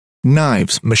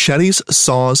Knives, machetes,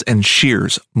 saws, and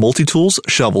shears, multi-tools,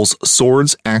 shovels,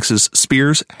 swords, axes,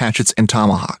 spears, hatchets, and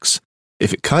tomahawks.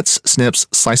 If it cuts, snips,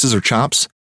 slices, or chops,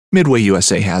 Midway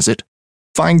USA has it.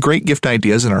 Find great gift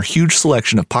ideas in our huge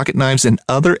selection of pocket knives and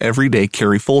other everyday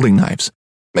carry folding knives.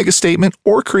 Make a statement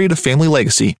or create a family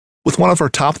legacy with one of our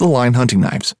top-of-the-line hunting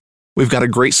knives. We've got a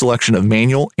great selection of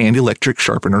manual and electric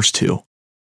sharpeners, too.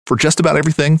 For just about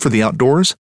everything for the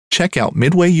outdoors, check out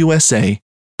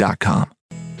MidwayUSA.com.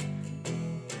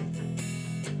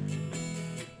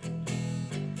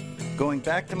 Going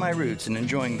back to my roots and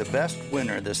enjoying the best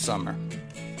winter this summer.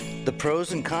 The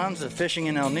pros and cons of fishing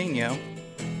in El Nino.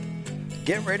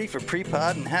 Get ready for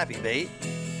Pre-Pod and Happy Bait.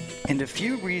 And a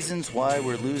few reasons why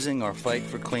we're losing our fight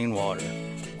for clean water.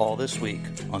 All this week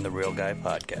on the Real Guy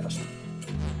Podcast.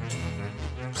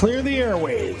 Clear the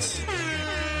airways.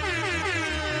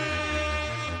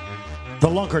 The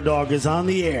Lunker Dog is on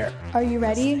the air. Are you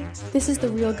ready? This is the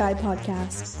Real Guy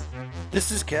Podcast. This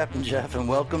is Captain Jeff, and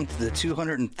welcome to the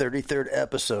 233rd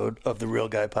episode of the Real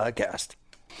Guy Podcast.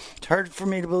 It's hard for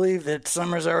me to believe that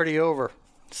summer's already over.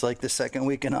 It's like the second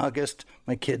week in August.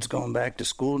 My kid's going back to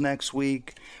school next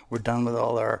week. We're done with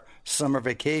all our summer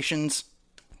vacations.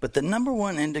 But the number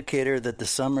one indicator that the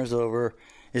summer's over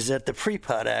is that the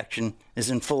pre-pod action is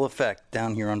in full effect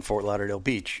down here on Fort Lauderdale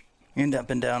Beach and up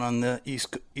and down on the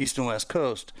east and west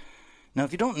coast. Now,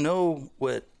 if you don't know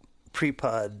what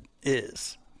pre-pod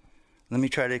is, let me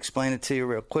try to explain it to you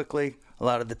real quickly. A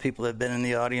lot of the people that have been in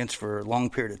the audience for a long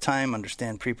period of time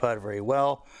understand pre-pod very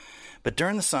well. But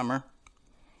during the summer,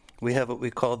 we have what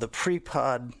we call the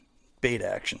pre-pod bait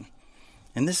action.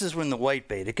 And this is when the white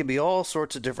bait, it can be all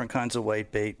sorts of different kinds of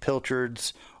white bait,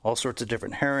 pilchards, all sorts of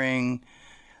different herring,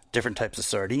 different types of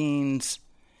sardines.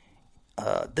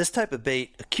 This type of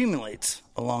bait accumulates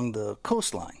along the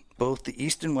coastline, both the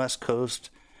east and west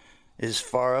coast, as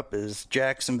far up as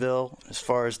Jacksonville, as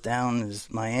far as down as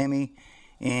Miami.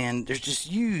 And there's just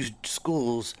huge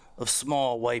schools of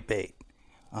small white bait.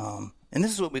 And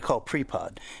this is what we call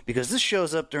pre-pod, because this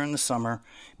shows up during the summer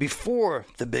before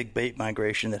the big bait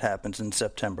migration that happens in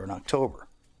September and October.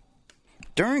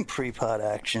 During pre-pod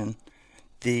action,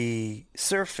 the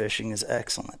surf fishing is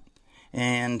excellent.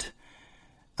 And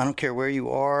I don't care where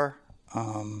you are,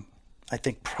 I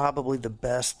think probably the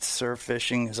best surf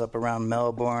fishing is up around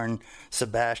Melbourne,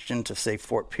 Sebastian to, say,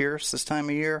 Fort Pierce this time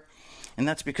of year. And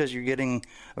that's because you're getting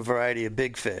a variety of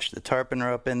big fish. The tarpon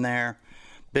are up in there,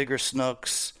 bigger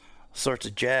snooks, sorts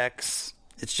of jacks.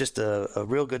 It's just a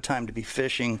real good time to be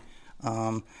fishing,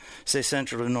 say,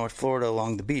 central to North Florida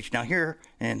along the beach. Now, here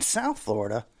in South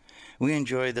Florida, we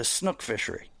enjoy the snook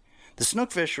fishery. The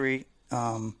snook fishery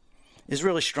is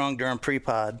really strong during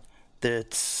pre-pod.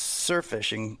 That's surf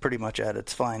fishing pretty much at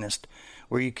its finest,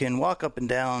 where you can walk up and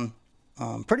down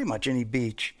pretty much any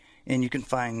beach, and you can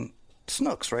find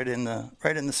snooks right in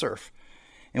the surf.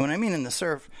 And when I mean in the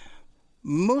surf,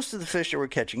 most of the fish that we're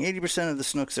catching, 80% of the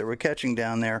snooks that we're catching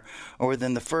down there are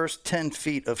within the first 10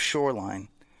 feet of shoreline.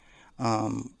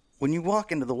 When you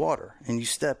walk into the water and you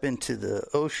step into the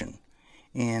ocean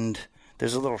and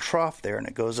there's a little trough there and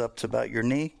it goes up to about your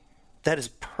knee, that is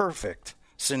perfect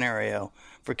scenario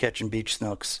for catching beach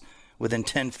snooks within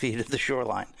 10 feet of the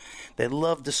shoreline. They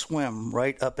love to swim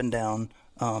right up and down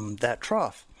that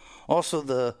trough. Also,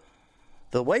 the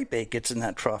white bait gets in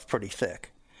that trough pretty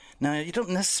thick. Now, you don't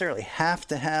necessarily have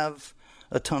to have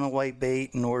a ton of white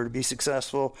bait in order to be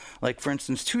successful. Like, for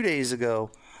instance, 2 days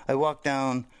ago, I walked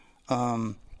down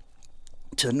to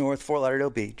North Fort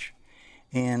Lauderdale Beach,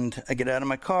 and I get out of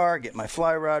my car, get my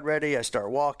fly rod ready, I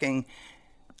start walking.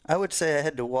 I would say I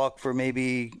had to walk for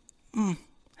maybe a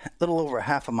little over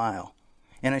half a mile,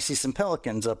 and I see some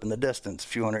pelicans up in the distance, a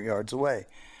few hundred yards away.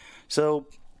 So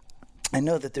I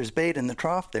know that there's bait in the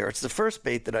trough there. It's the first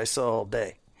bait that I saw all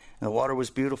day. And the water was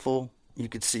beautiful. You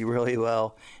could see really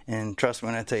well. And trust me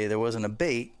when I tell you, there wasn't a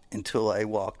bait until I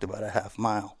walked about a half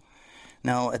mile.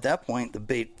 Now, at that point, the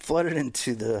bait flooded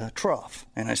into the trough,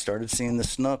 and I started seeing the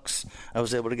snooks. I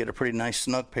was able to get a pretty nice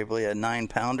snook, probably a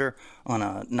 9-pounder on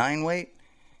a 9-weight,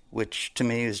 which to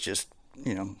me is just,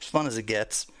 as fun as it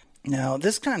gets. Now,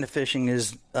 this kind of fishing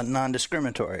is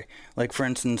non-discriminatory. Like, for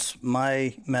instance,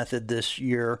 my method this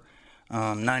year,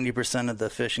 90% of the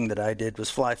fishing that I did was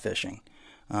fly fishing.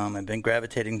 I've been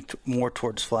gravitating more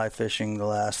towards fly fishing the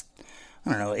last,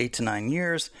 8 to 9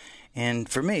 years. And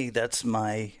for me, that's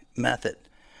my method.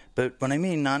 But when I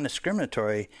mean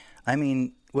non-discriminatory, I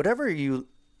mean whatever you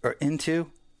are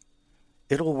into,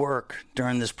 it'll work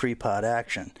during this pre-pod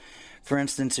action. For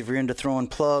instance, if you're into throwing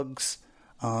plugs,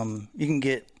 you can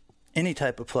get any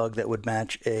type of plug that would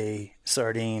match a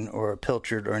sardine or a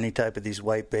pilchard or any type of these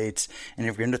white baits. And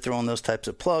if you're into throwing those types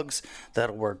of plugs,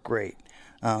 that'll work great.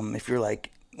 If you're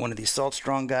like one of these Salt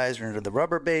Strong guys or into the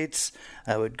rubber baits,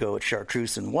 I would go with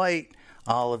chartreuse and white,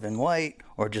 olive and white,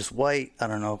 or just white. I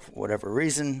don't know, for whatever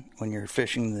reason, when you're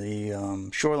fishing the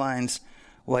shorelines,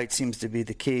 white seems to be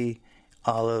the key,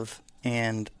 olive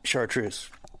and chartreuse.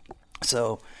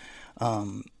 So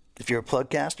if you're a plug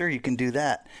caster, you can do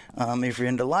that. If you're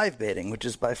into live baiting, which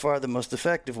is by far the most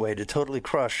effective way to totally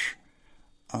crush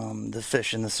the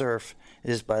fish in the surf,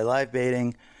 is by live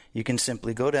baiting. You can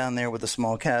simply go down there with a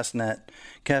small cast net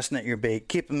your bait,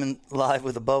 keep them live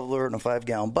with a bubbler and a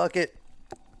 5-gallon bucket,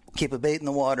 keep a bait in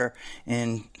the water,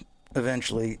 and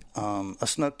eventually a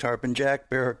snook, tarpon, jack,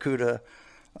 barracuda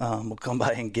will come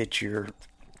by and get your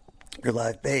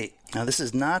live bait. Now, this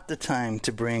is not the time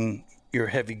to bring your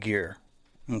heavy gear.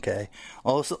 Okay.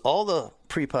 Also, all the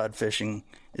pre-pod fishing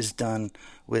is done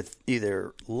with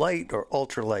either light or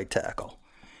ultralight tackle.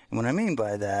 And what I mean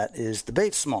by that is the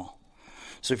bait's small.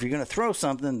 So if you're going to throw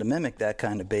something to mimic that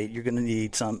kind of bait, you're going to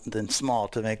need something small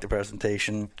to make the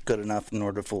presentation good enough in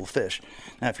order to fool fish.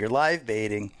 Now, if you're live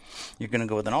baiting, you're going to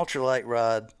go with an ultralight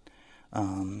rod,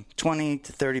 20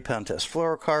 to 30 pound test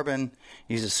fluorocarbon,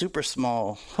 use a super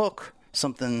small hook,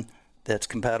 something that's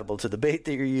compatible to the bait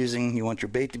that you're using. You want your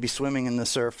bait to be swimming in the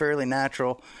surf, fairly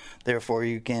natural. Therefore,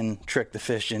 you can trick the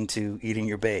fish into eating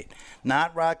your bait.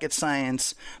 Not rocket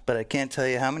science, but I can't tell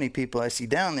you how many people I see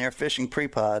down there fishing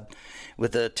pre-pod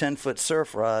with a 10-foot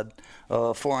surf rod, a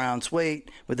 4-ounce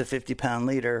weight with a 50-pound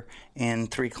leader,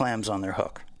 and 3 clams on their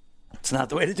hook. It's not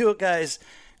the way to do it, guys.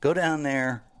 Go down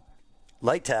there,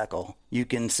 light tackle. You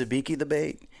can sabiki the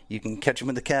bait. You can catch them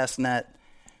with a cast net.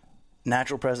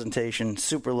 Natural presentation,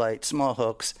 super light, small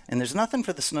hooks, and there's nothing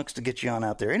for the snooks to get you on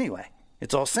out there anyway.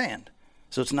 It's all sand.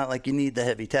 So it's not like you need the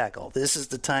heavy tackle. This is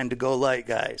the time to go light,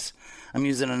 guys. I'm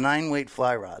using a 9-weight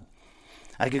fly rod.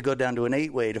 I could go down to an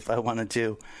 8-weight if I wanted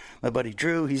to. My buddy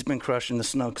Drew, he's been crushing the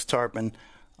snooks, tarpon,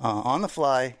 on the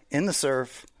fly, in the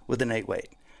surf, with an 8-weight.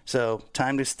 So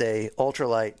time to stay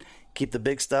ultralight, keep the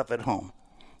big stuff at home.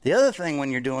 The other thing when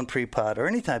you're doing pre-pod or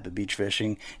any type of beach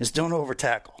fishing is don't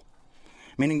over-tackle.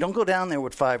 Meaning don't go down there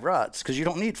with 5 rods, because you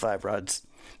don't need 5 rods.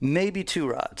 Maybe 2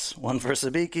 rods. One for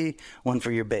sabiki, one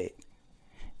for your bait.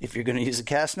 If you're going to use a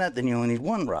cast net, then you only need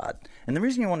 1 rod. And the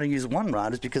reason you want to use 1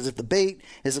 rod is because if the bait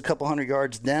is a couple hundred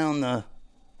yards down the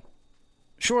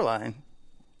shoreline,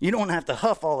 you don't have to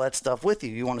huff all that stuff with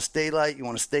you. You want to stay light, you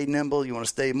want to stay nimble, you want to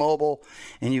stay mobile,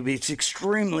 and you'll be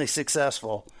extremely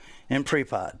successful in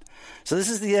pre-pod. So this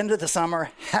is the end of the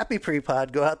summer. Happy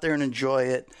pre-pod. Go out there and enjoy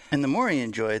it. And the more you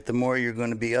enjoy it, the more you're going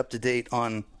to be up to date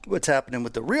on what's happening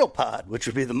with the real pod, which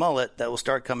would be the mullet that will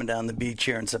start coming down the beach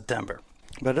here in September.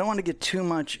 But I don't want to get too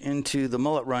much into the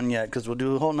mullet run yet, because we'll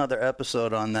do a whole nother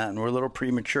episode on that, and we're a little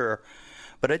premature.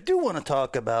 But I do want to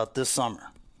talk about this summer.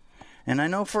 And I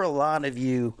know for a lot of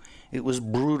you, it was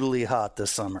brutally hot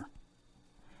this summer.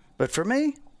 But for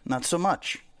me, not so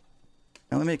much.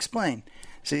 Now let me explain.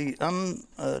 See, I'm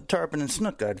a tarpon and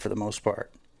snook guide for the most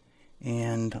part.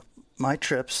 And my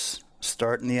trips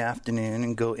start in the afternoon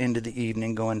and go into the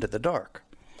evening, go into the dark.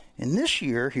 And this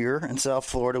year here in South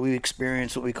Florida, we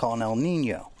experienced what we call an El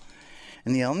Nino.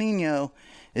 And the El Nino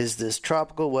is this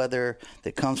tropical weather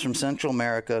that comes from Central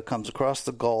America, comes across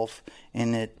the Gulf,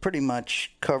 and it pretty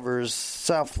much covers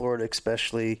South Florida,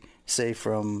 especially, say,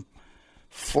 from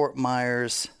Fort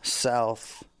Myers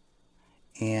south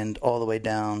and all the way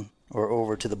down or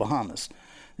over to the Bahamas.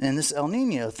 And this El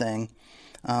Nino thing,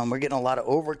 we're getting a lot of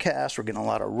overcast, we're getting a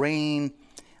lot of rain.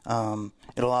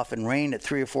 It'll often rain at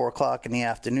 3 or 4 o'clock in the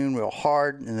afternoon real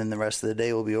hard, and then the rest of the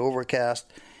day will be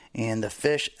overcast. And the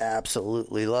fish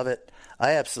absolutely love it.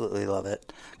 I absolutely love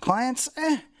it. Clients,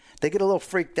 they get a little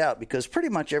freaked out because pretty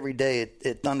much every day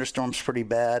it thunderstorms pretty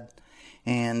bad.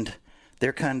 And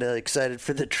they're kind of excited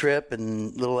for the trip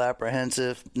and a little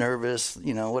apprehensive, nervous,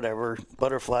 whatever,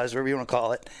 butterflies, whatever you want to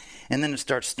call it. And then it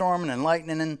starts storming and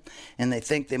lightning, and they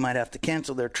think they might have to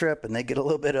cancel their trip, and they get a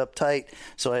little bit uptight.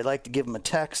 So I like to give them a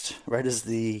text right as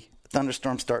the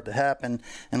thunderstorms start to happen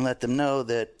and let them know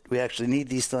that we actually need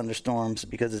these thunderstorms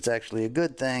because it's actually a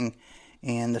good thing,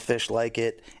 and the fish like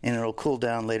it, and it'll cool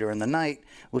down later in the night,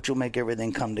 which will make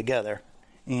everything come together.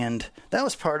 And that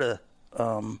was part of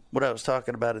what I was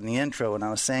talking about in the intro, and I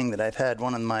was saying that I've had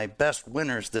one of my best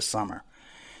winters this summer,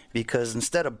 because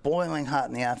instead of boiling hot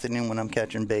in the afternoon when I'm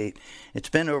catching bait, it's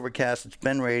been overcast, it's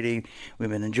been rainy, we've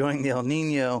been enjoying the El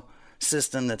Nino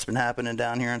system that's been happening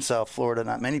down here in South Florida.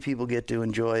 Not many people get to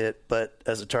enjoy it, but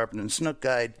as a tarpon and snook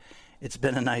guide, it's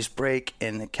been a nice break,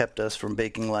 and it kept us from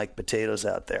baking like potatoes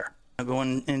out there.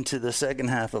 Going into the second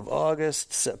half of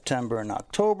August, September, and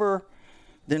October,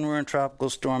 then we're in tropical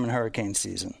storm and hurricane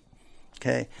season.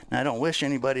 Okay, now I don't wish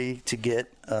anybody to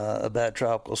get a bad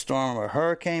tropical storm or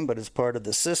hurricane, but it's part of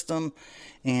the system.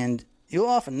 And you'll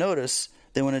often notice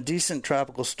that when a decent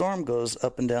tropical storm goes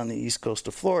up and down the east coast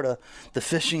of Florida, the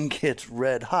fishing gets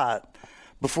red hot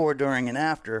before, during, and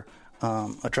after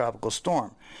a tropical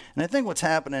storm. And I think what's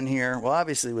happening here, well,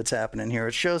 obviously what's happening here,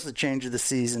 it shows the change of the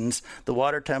seasons. The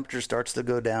water temperature starts to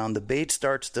go down. The bait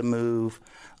starts to move.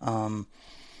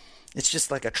 It's just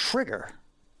like a trigger,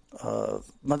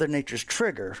 Mother Nature's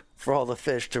trigger for all the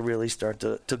fish to really start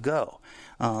to go.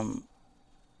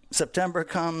 September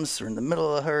comes, we're in the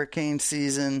middle of hurricane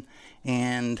season,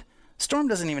 and storm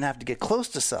doesn't even have to get close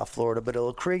to South Florida, but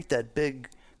it'll create that big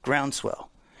groundswell.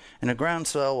 And a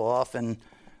groundswell will often...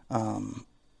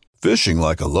 Fishing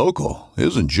like a local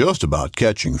isn't just about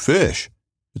catching fish.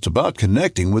 It's about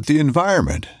connecting with the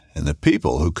environment and the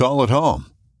people who call it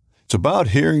home. It's about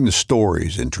hearing the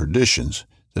stories and traditions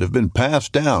that have been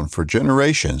passed down for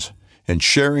generations and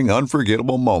sharing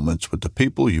unforgettable moments with the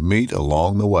people you meet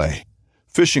along the way.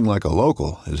 Fishing like a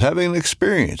local is having an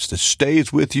experience that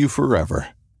stays with you forever.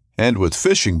 And with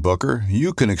Fishing Booker,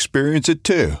 you can experience it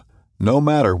too, no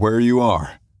matter where you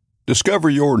are. Discover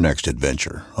your next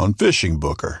adventure on Fishing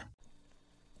Booker.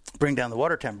 Bring down the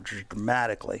water temperature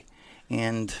dramatically,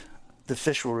 and the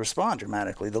fish will respond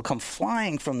dramatically. They'll come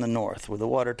flying from the north where the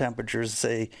water temperatures,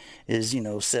 say, is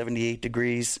 78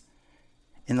 degrees,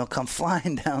 and they'll come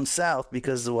flying down south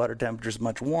because the water temperature is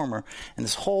much warmer, and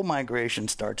this whole migration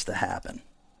starts to happen.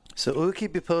 So we'll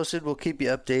keep you posted. We'll keep you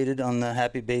updated on the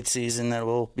happy bait season that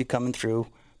will be coming through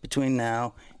between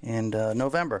now and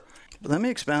November. But let me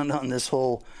expound on this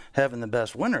whole having the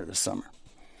best winter this summer,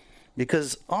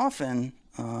 because often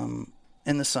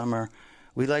in the summer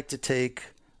we like to take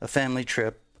a family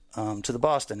trip to the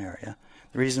Boston area.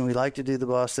 The reason we like to do the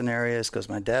Boston area is because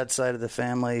my dad's side of the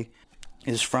family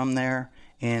is from there,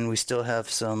 and we still have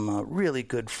some really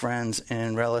good friends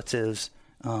and relatives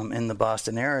in the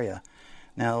Boston area.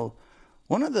 Now,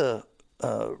 one of the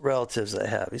relatives I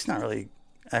have, he's not really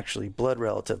actually blood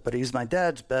relative, but he's my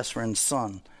dad's best friend's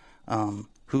son,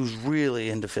 who's really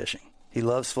into fishing. He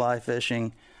loves fly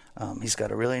fishing. He's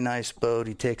got a really nice boat.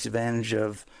 He takes advantage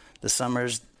of the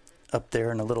summers up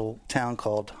there in a little town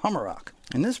called Hummerock.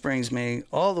 And this brings me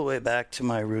all the way back to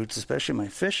my roots, especially my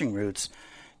fishing roots,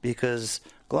 because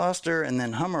Gloucester and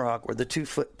then Hummerock were the two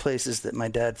places that my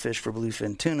dad fished for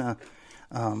bluefin tuna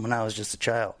when I was just a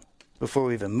child, before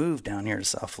we even moved down here to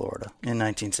South Florida in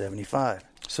 1975.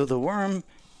 So the worm,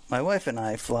 my wife and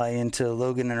I fly into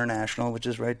Logan International, which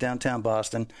is right downtown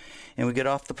Boston, and we get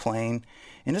off the plane,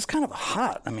 and it's kind of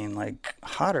hot. I mean, like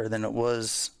hotter than it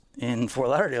was in Fort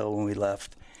Lauderdale when we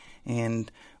left.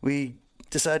 And we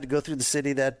decided to go through the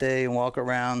city that day and walk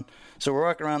around. So we're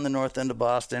walking around the north end of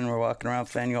Boston. We're walking around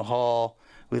Faneuil Hall.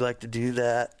 We like to do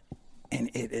that.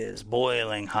 And it is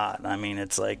boiling hot. I mean,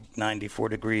 it's like 94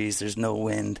 degrees. There's no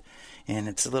wind. And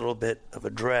it's a little bit of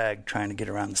a drag trying to get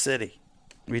around the city.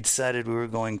 We decided we were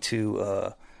going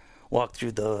to walk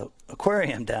through the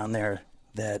aquarium down there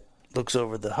that looks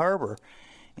over the harbor.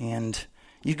 And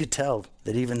you could tell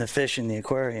that even the fish in the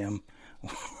aquarium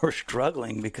were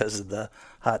struggling because of the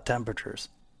hot temperatures.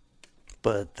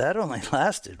 But that only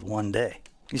lasted one day.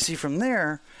 You see, from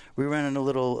there, we rented a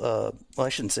little, well, I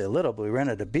shouldn't say a little, but we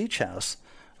rented a beach house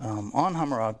on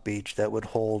Hummerock Beach that would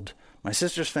hold my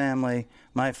sister's family,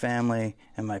 my family,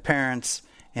 and my parents.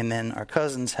 And then our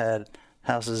cousins had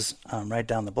houses right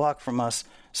down the block from us.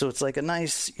 So it's like a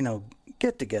nice,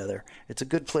 get-together. It's a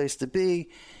good place to be.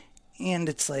 And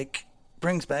it's like,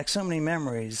 brings back so many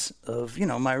memories of,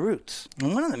 my roots.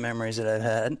 And one of the memories that I've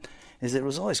had is that it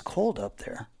was always cold up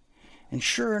there. And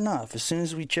sure enough, as soon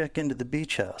as we check into the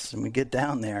beach house and we get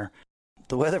down there,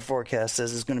 the weather forecast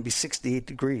says it's going to be 68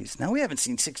 degrees. Now, we haven't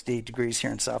seen 68 degrees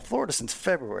here in South Florida since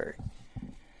February.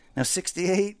 Now,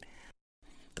 68,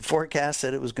 the forecast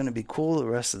said it was going to be cool the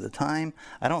rest of the time.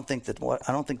 I don't think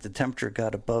the temperature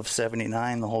got above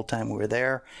 79 the whole time we were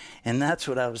there. And that's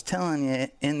what I was telling you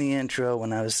in the intro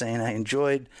when I was saying I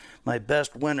enjoyed my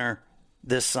best winter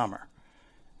this summer.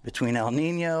 Between El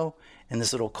Nino and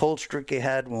this little cold streak we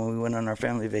had when we went on our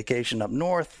family vacation up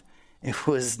north, it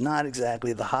was not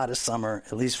exactly the hottest summer,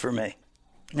 at least for me.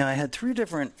 Now, I had 3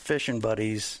 different fishing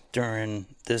buddies during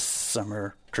this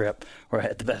summer trip where I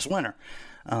had the best winter.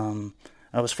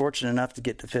 I was fortunate enough to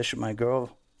get to fish with my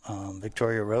girl,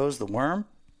 Victoria Rose, the worm.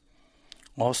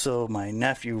 Also, my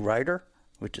nephew, Ryder,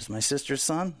 which is my sister's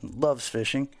son, loves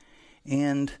fishing.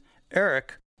 And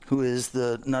Eric, who is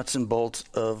the nuts and bolts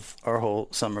of our whole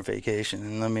summer vacation.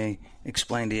 And let me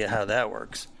explain to you how that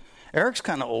works. Eric's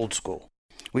kind of old school.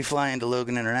 We fly into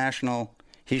Logan International.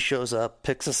 He shows up,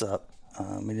 picks us up.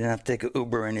 We didn't have to take an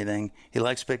Uber or anything. He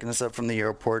likes picking us up from the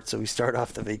airport, so we start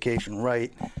off the vacation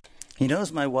right. He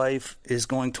knows my wife is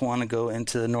going to want to go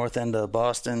into the north end of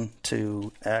Boston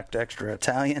to act extra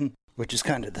Italian, which is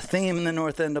kind of the theme in the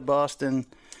north end of Boston.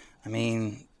 I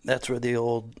mean, that's where the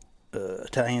old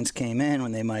Italians came in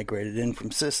when they migrated in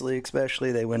from Sicily,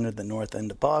 especially. They went to the north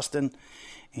end of Boston,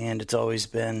 and it's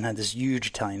always had this huge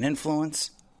Italian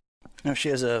influence. Now, she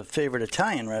has a favorite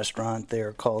Italian restaurant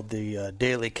there called the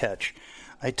Daily Catch.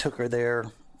 I took her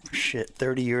there,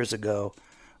 30 years ago.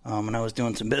 When I was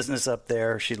doing some business up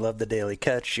there, she loved the Daily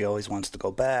Catch. She always wants to go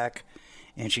back,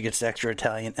 and she gets extra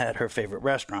Italian at her favorite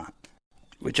restaurant,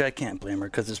 which I can't blame her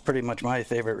because it's pretty much my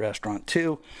favorite restaurant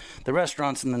too. The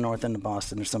restaurants in the north end of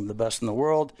Boston are some of the best in the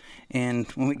world, and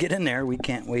when we get in there, we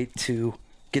can't wait to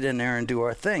get in there and do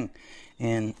our thing.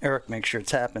 And Eric makes sure it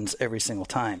happens every single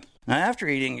time. Now, after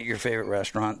eating at your favorite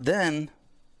restaurant, then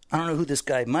I don't know who this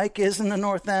guy Mike is in the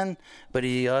North End, but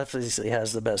he obviously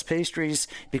has the best pastries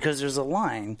because there's a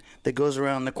line that goes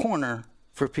around the corner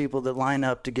for people that line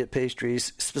up to get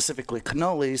pastries, specifically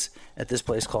cannolis, at this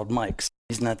place called Mike's.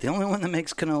 He's not the only one that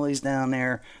makes cannolis down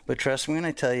there, but trust me when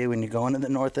I tell you, when you go into the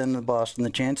North End of Boston, the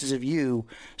chances of you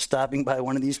stopping by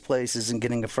one of these places and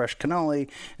getting a fresh cannoli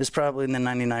is probably in the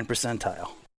 99th percentile.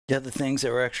 The other things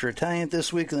that were extra Italian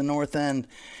this week in the North End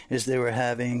is they were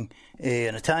having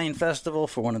an Italian festival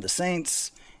for one of the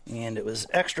saints, and it was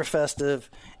extra festive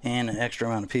and an extra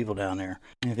amount of people down there.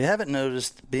 And if you haven't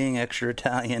noticed, being extra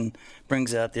Italian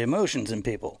brings out the emotions in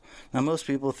people. Now, most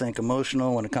people think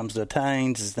emotional when it comes to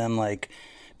Italians is them like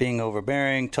being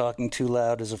overbearing, talking too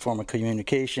loud as a form of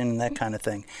communication, that kind of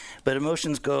thing. But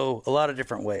emotions go a lot of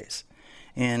different ways.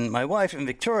 And my wife and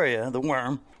Victoria, the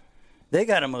worm, they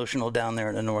got emotional down there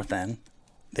at the North End.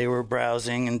 They were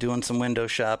browsing and doing some window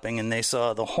shopping, and they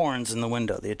saw the horns in the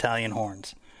window, the Italian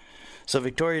horns. So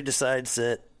Victoria decides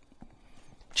that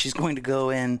she's going to go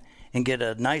in and get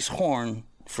a nice horn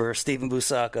for Stephen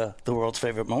Busacca, the world's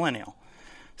favorite millennial.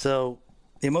 So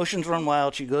the emotions run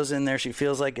wild. She goes in there. She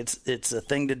feels like it's a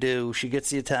thing to do. She gets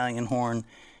the Italian horn.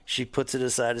 She puts it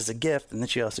aside as a gift, and then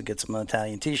she also gets him an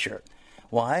Italian T-shirt.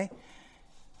 Why?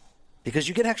 Because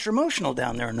you get extra emotional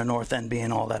down there in the North End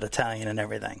being all that Italian and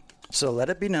everything. So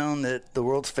let it be known that the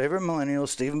world's favorite millennial,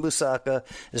 Stephen Busacca,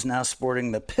 is now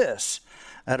sporting the piss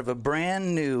out of a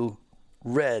brand new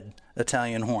red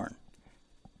Italian horn.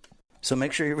 So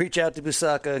make sure you reach out to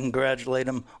Busacca and congratulate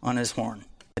him on his horn.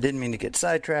 I didn't mean to get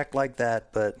sidetracked like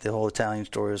that, but the whole Italian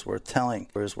story is worth telling.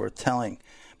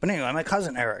 But anyway, my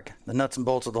cousin Eric, the nuts and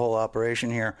bolts of the whole operation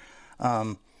here,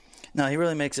 no, he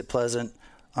really makes it pleasant.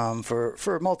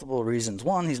 For multiple reasons.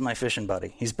 One, he's my fishing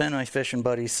buddy. He's been my fishing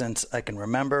buddy since I can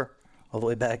remember, all the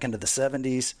way back into the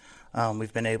 70s.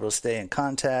 We've been able to stay in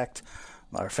contact.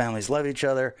 Our families love each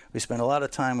other. We spend a lot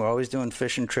of time. We're always doing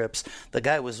fishing trips. The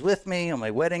guy was with me on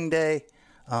my wedding day.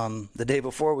 The day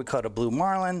before, we caught a blue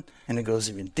marlin, and it goes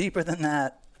even deeper than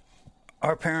that.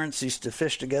 Our parents used to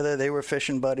fish together. They were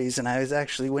fishing buddies, and I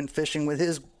went fishing with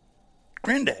his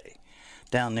granddaddy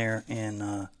down there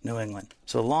in New England.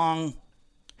 So long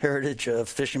heritage of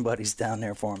fishing buddies down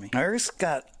there for me. Eric's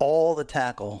got all the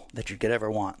tackle that you could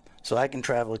ever want, so I can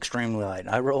travel extremely light.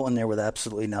 I roll in there with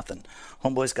absolutely nothing.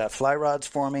 Homeboy's got fly rods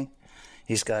for me.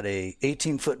 He's got a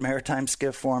 18-foot maritime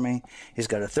skiff for me. He's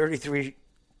got a 33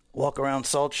 walk-around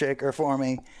salt shaker for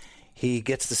me. He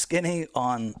gets the skinny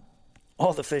on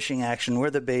all the fishing action,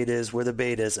 where the bait is, where the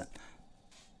bait isn't.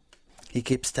 He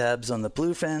keeps tabs on the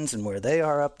bluefins and where they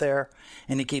are up there,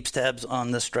 and he keeps tabs on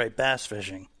the striped bass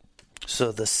fishing.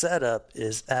 So the setup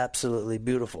is absolutely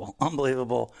beautiful,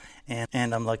 unbelievable,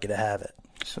 and I'm lucky to have it.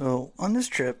 So on this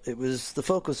trip, the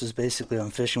focus was basically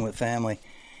on fishing with family.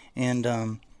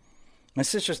 And my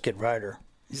sister's kid, Ryder,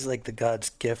 he's like the God's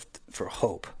gift for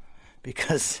hope,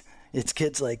 because it's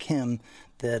kids like him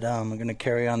that are going to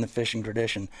carry on the fishing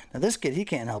tradition. Now this kid, he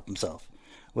can't help himself.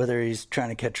 Whether he's trying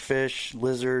to catch fish,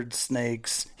 lizards,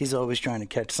 snakes, he's always trying to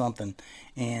catch something.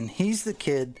 And he's the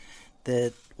kid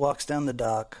that walks down the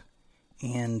dock,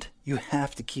 and you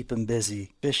have to keep him busy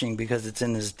fishing because it's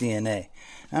in his DNA.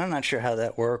 Now, I'm not sure how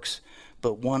that works,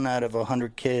 but 1 out of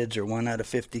 100 kids or 1 out of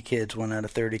 50 kids, 1 out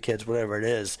of 30 kids, whatever it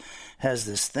is, has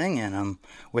this thing in them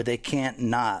where they can't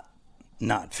not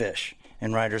fish,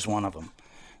 and Ryder's one of them.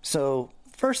 So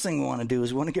first thing we want to do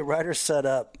is we want to get Ryder set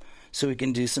up so we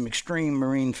can do some extreme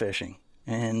marine fishing.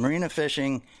 And marina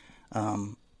fishing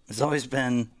has always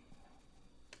been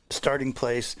the starting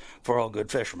place for all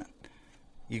good fishermen.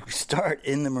 You start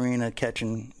in the marina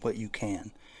catching what you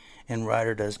can, and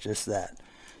Ryder does just that.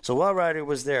 So while Ryder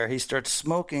was there, he starts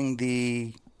smoking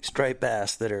the striped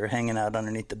bass that are hanging out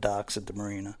underneath the docks at the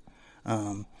marina.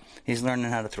 He's learning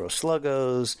how to throw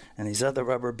sluggos and these other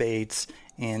rubber baits,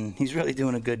 and he's really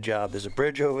doing a good job. There's a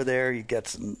bridge over there. You got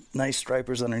some nice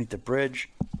stripers underneath the bridge.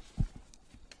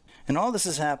 And all this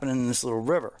is happening in this little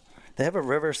river. They have a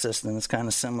river system that's kind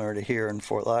of similar to here in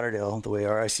Fort Lauderdale, the way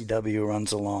our ICW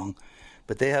runs along.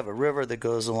 But they have a river that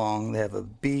goes along. They have a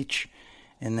beach,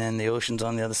 and then the ocean's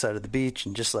on the other side of the beach.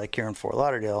 And just like here in Fort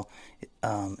Lauderdale,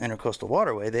 Intercoastal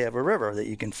Waterway, they have a river that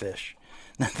you can fish.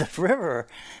 Now, the river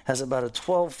has about a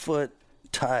 12-foot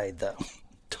tide, though.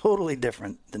 Totally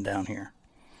different than down here.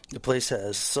 The place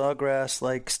has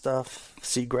sawgrass-like stuff,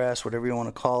 seagrass, whatever you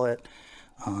want to call it.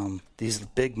 These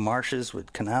big marshes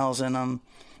with canals in them,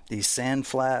 these sand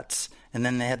flats, and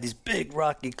then they have these big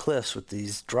rocky cliffs with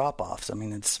these drop-offs. I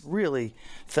mean, it's really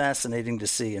fascinating to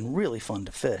see and really fun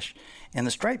to fish. And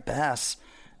the striped bass,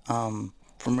 from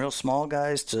real small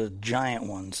guys to giant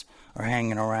ones, are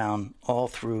hanging around all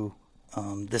through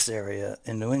this area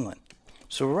in New England.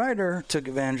 So Ryder took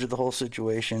advantage of the whole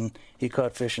situation. He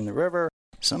caught fish in the river.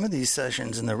 Some of these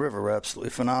sessions in the river were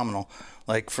absolutely phenomenal.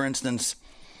 Like, for instance,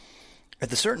 at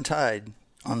the certain tide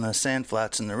on the sand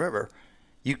flats in the river,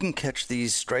 you can catch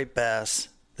these striped bass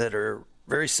that are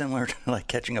very similar to like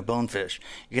catching a bonefish.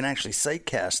 You can actually sight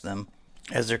cast them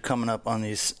as they're coming up on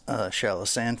these shallow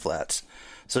sand flats.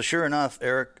 So sure enough,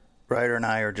 Eric, Ryder, and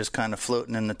I are just kind of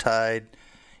floating in the tide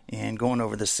and going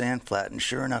over the sand flat, and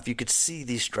sure enough, you could see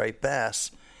these striped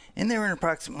bass, and they were in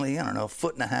approximately,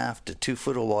 1.5 to 2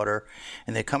 foot of water,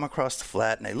 and they come across the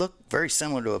flat, and they look very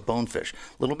similar to a bonefish.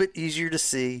 A little bit easier to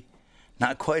see,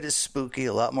 not quite as spooky,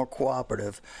 a lot more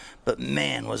cooperative, but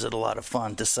man, was it a lot of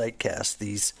fun to sight cast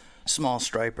these small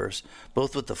stripers,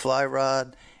 both with the fly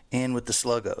rod and with the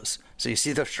sluggos. So you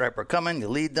see the striper coming, you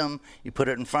lead them, you put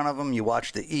it in front of them, you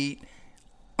watch the eat,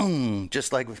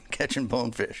 just like catching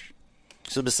bonefish.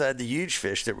 So beside the huge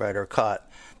fish that Ryder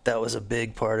caught, that was a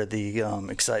big part of the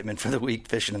excitement for the week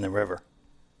fishing in the river.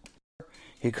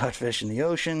 He caught fish in the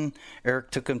ocean.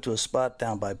 Eric took him to a spot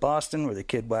down by Boston where the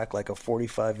kid whacked like a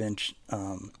 45-inch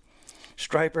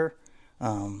striper.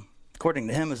 According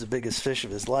to him, it was the biggest fish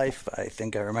of his life. I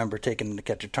think I remember taking him to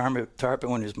catch a tarpon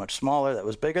when he was much smaller. That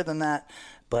was bigger than that.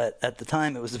 But at the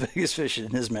time, it was the biggest fish in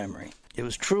his memory. It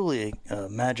was truly a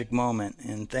magic moment,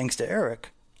 and thanks to Eric,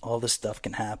 all this stuff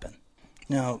can happen.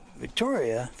 Now,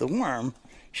 Victoria, the worm,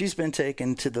 she's been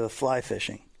taken to the fly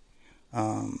fishing.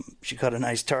 She caught a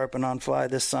nice tarpon on fly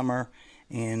this summer,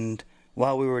 and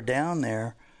while we were down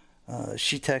there,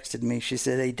 she texted me. She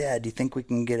said, "Hey, Dad, do you think we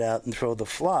can get out and throw the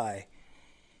fly?"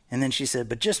 And then she said,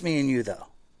 "But just me and you, though."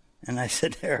 And I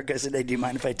said to Eric, "Hey, do you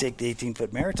mind if I take the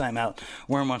 18-foot Maritime out?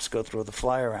 Worm wants to go throw the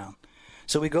fly around."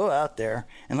 So we go out there,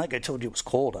 and like I told you, it was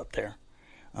cold up there.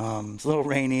 It's a little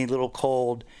rainy, a little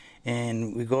cold,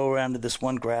 and we go around to this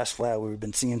one grass flat where we've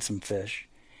been seeing some fish,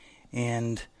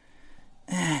 and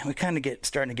we kind of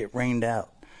starting to get rained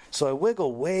out. So I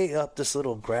wiggle way up this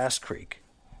little grass creek.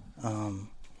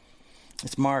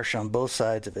 It's marsh on both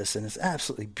sides of us, and it's an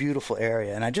absolutely beautiful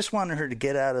area. And I just wanted her to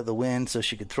get out of the wind so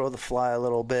she could throw the fly a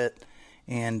little bit.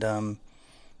 And,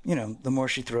 the more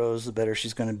she throws, the better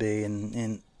she's going to be,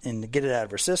 and to get it out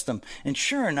of her system. And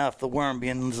sure enough, the worm,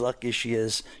 being as lucky as she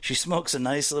is, she smokes a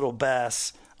nice little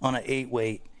bass on an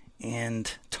 8-weight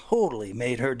and totally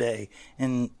made her day,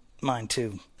 and mine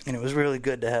too. And it was really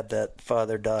good to have that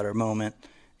father-daughter moment,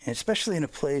 and especially in a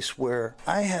place where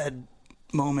I had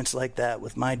moments like that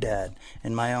with my dad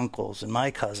and my uncles and my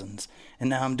cousins, and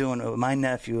now I'm doing it with my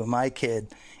nephew and my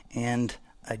kid, and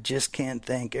I just can't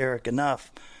thank Eric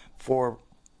enough for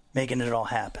making it all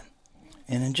happen.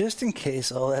 And then just in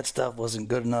case all that stuff wasn't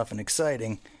good enough and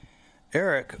exciting,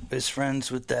 Eric is friends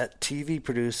with that TV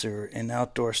producer and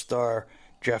outdoor star,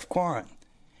 Jeff Quarren.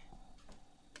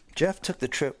 Jeff took the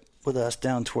trip with us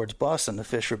down towards Boston to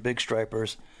fish for big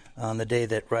stripers on the day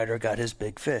that Ryder got his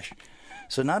big fish.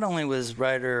 So not only was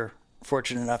Ryder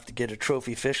fortunate enough to get a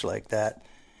trophy fish like that,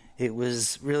 it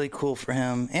was really cool for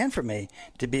him and for me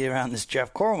to be around this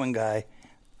Jeff Corwin guy,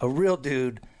 a real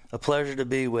dude, a pleasure to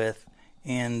be with,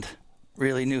 and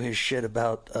really knew his shit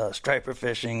about striper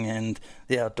fishing and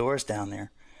the outdoors down there.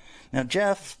 Now,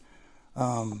 Jeff,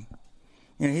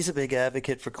 he's a big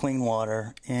advocate for clean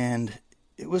water, and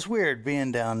it was weird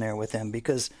being down there with him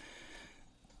because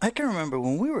I can remember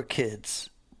when we were kids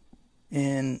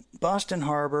in Boston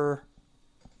Harbor,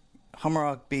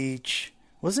 Hummerock Beach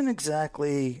wasn't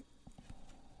exactly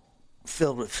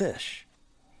filled with fish,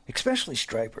 especially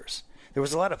stripers. There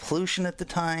was a lot of pollution at the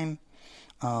time.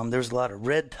 There was a lot of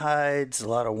red tides, a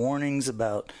lot of warnings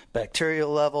about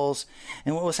bacterial levels.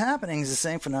 And what was happening is the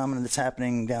same phenomenon that's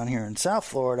happening down here in South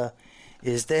Florida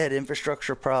is they had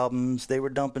infrastructure problems. They were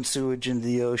dumping sewage into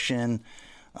the ocean.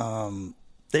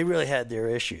 They really had their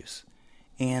issues.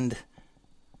 And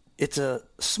it's a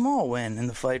small win in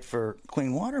the fight for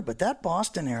clean water, but that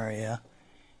Boston area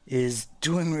is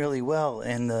doing really well,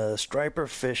 and the striper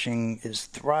fishing is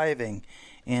thriving,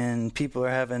 and people are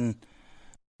having,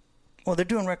 well, they're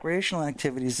doing recreational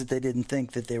activities that they didn't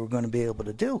think that they were going to be able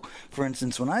to do. For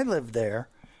instance, when I lived there,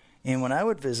 and when I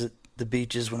would visit the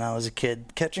beaches when I was a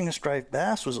kid, catching a striped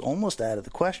bass was almost out of the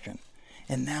question.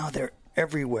 And now they're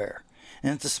everywhere.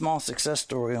 And it's a small success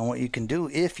story on what you can do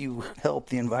if you help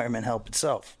the environment help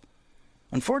itself.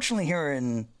 Unfortunately, here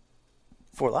in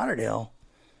Fort Lauderdale,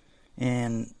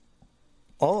 and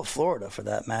all of Florida for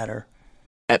that matter,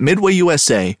 at Midway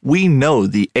USA, we know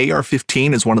the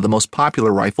AR-15 is one of the most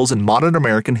popular rifles in modern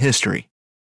American history.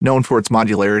 Known for its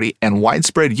modularity and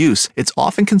widespread use, it's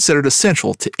often considered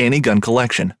essential to any gun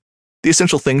collection. The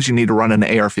essential things you need to run an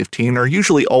AR-15 are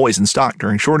usually always in stock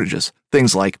during shortages,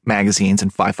 things like magazines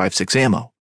and 5.56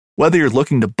 ammo. Whether you're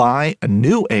looking to buy a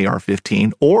new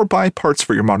AR-15 or buy parts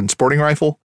for your modern sporting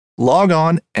rifle, log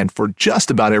on, and for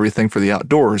just about everything for the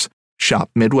outdoors, shop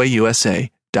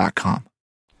MidwayUSA.com.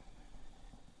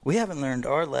 We haven't learned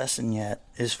our lesson yet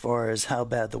as far as how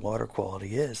bad the water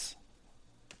quality is.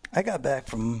 I got back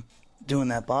from doing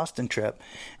that Boston trip,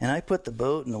 and I put the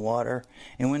boat in the water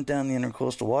and went down the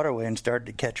Intercoastal Waterway and started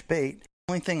to catch bait.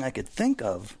 The only thing I could think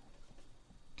of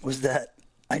was that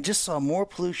I just saw more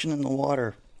pollution in the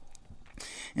water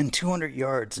in 200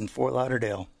 yards in Fort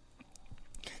Lauderdale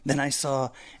than I saw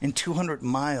in 200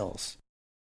 miles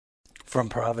from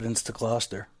Providence to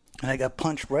Gloucester. And I got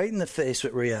punched right in the face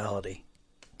with reality.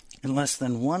 In less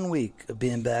than 1 week of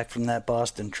being back from that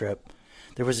Boston trip,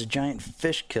 there was a giant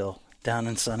fish kill down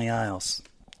in Sunny Isles,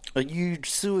 a huge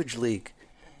sewage leak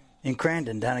in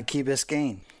Crandon down at Key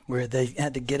Biscayne, where they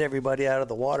had to get everybody out of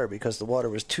the water because the water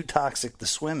was too toxic to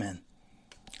swim in.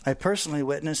 I personally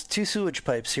witnessed 2 sewage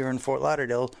pipes here in Fort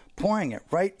Lauderdale pouring it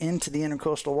right into the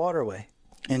Intercoastal Waterway.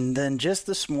 And then just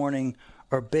this morning,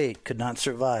 our bait could not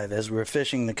survive as we were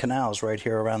fishing the canals right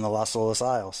here around the Las Olas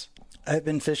Isles. I've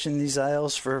been fishing these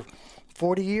isles for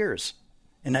 40 years,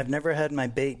 and I've never had my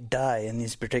bait die in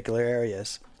these particular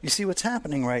areas. You see, what's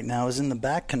happening right now is in the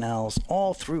back canals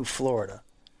all through Florida.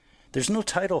 There's no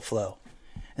tidal flow,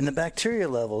 and the bacteria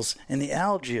levels and the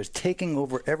algae are taking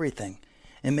over everything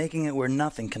and making it where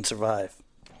nothing can survive.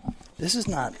 This is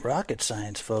not rocket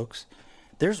science, folks.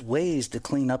 There's ways to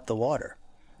clean up the water.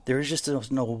 There is just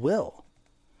no will.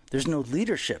 There's no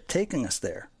leadership taking us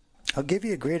there. I'll give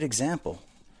you a great example.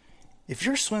 If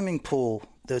your swimming pool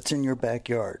that's in your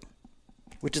backyard,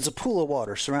 which is a pool of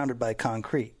water surrounded by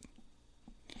concrete,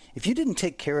 if you didn't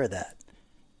take care of that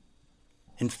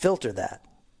and filter that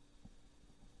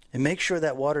and make sure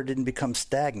that water didn't become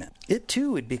stagnant, it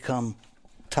too would become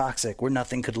toxic where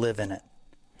nothing could live in it.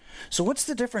 So what's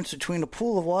the difference between a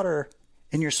pool of water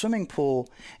in your swimming pool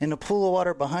and a pool of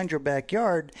water behind your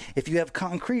backyard if you have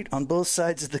concrete on both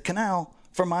sides of the canal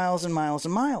for miles and miles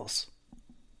and miles?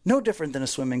 No different than a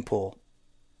swimming pool.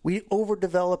 We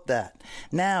overdeveloped that.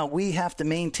 Now we have to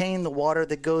maintain the water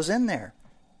that goes in there.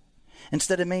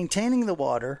 Instead of maintaining the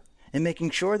water and making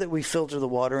sure that we filter the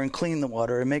water and clean the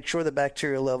water and make sure the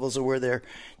bacteria levels are where they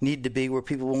need to be, where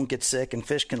people won't get sick and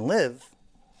fish can live,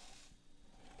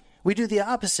 we do the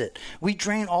opposite. We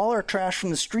drain all our trash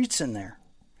from the streets in there.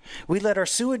 We let our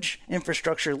sewage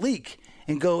infrastructure leak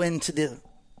and go into the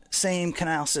same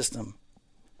canal system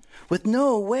with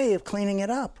no way of cleaning it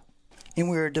up. And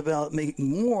we're developing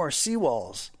more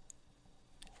seawalls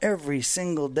every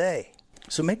single day.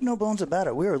 So make no bones about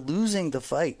it. We are losing the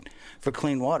fight for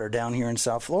clean water down here in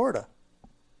South Florida.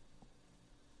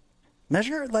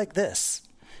 Measure it like this.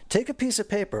 Take a piece of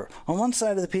paper. On one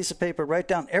side of the piece of paper, write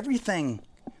down everything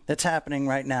that's happening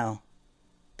right now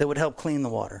that would help clean the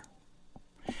water.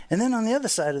 And then on the other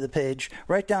side of the page,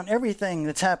 write down everything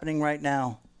that's happening right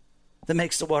now that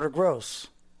makes the water gross.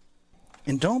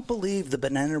 And don't believe the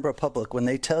Banana Republic when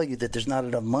they tell you that there's not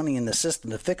enough money in the system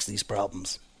to fix these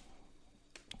problems,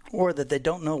 or that they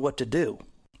don't know what to do.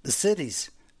 The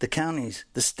cities, the counties,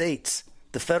 the states,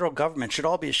 the federal government should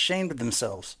all be ashamed of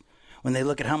themselves when they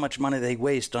look at how much money they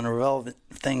waste on irrelevant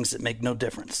things that make no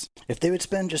difference. If they would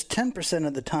spend just 10%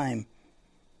 of the time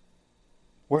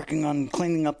working on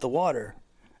cleaning up the water,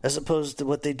 as opposed to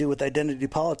what they do with identity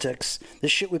politics,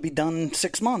 this shit would be done in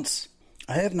 6 months.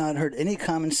 I have not heard any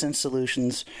common sense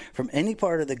solutions from any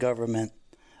part of the government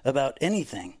about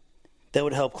anything that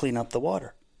would help clean up the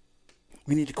water.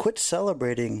 We need to quit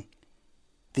celebrating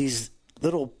these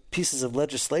little pieces of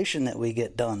legislation that we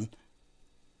get done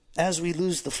as we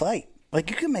lose the fight. Like,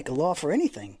 you can make a law for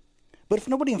anything, but if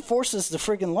nobody enforces the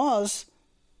friggin' laws,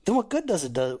 then what good does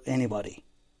it do anybody?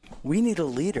 We need a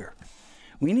leader.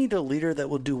 We need a leader that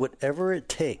will do whatever it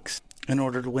takes in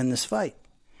order to win this fight.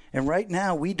 And right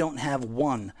now, we don't have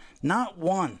one. Not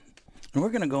one. And we're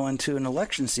going to go into an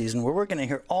election season where we're going to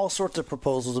hear all sorts of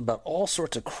proposals about all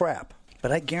sorts of crap.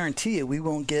 But I guarantee you we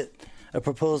won't get a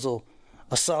proposal,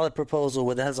 a solid proposal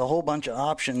that has a whole bunch of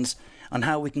options on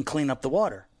how we can clean up the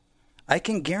water. I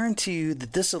can guarantee you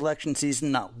that this election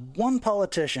season, not one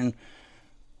politician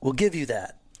will give you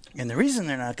that. And the reason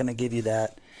they're not going to give you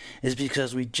that is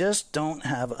because we just don't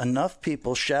have enough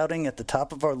people shouting at the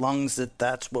top of our lungs that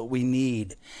that's what we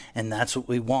need and that's what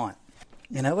we want.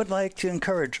 And I would like to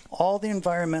encourage all the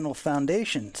environmental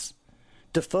foundations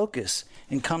to focus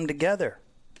and come together.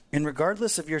 And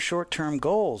regardless of your short-term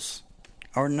goals,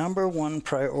 our number one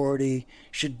priority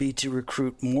should be to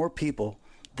recruit more people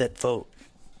that vote.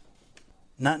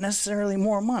 Not necessarily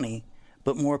more money,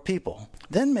 but more people.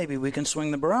 Then maybe we can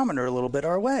swing the barometer a little bit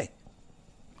our way.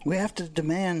 We have to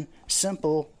demand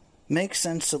simple, make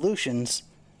sense solutions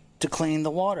to clean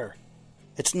the water.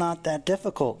 It's not that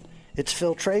difficult. It's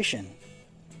filtration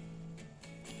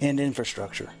and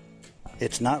infrastructure.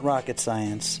 It's not rocket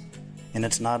science, and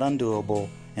it's not undoable,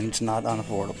 and it's not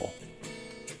unaffordable.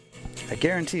 I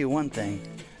guarantee you one thing,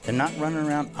 they're not running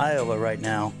around Iowa right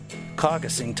now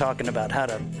caucusing, talking about how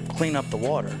to clean up the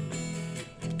water.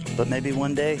 But maybe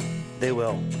one day they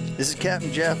will. This is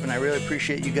Captain Jeff, and I really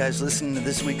appreciate you guys listening to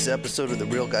this week's episode of the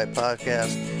Real Guy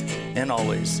Podcast. And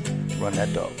always, run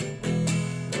that dog.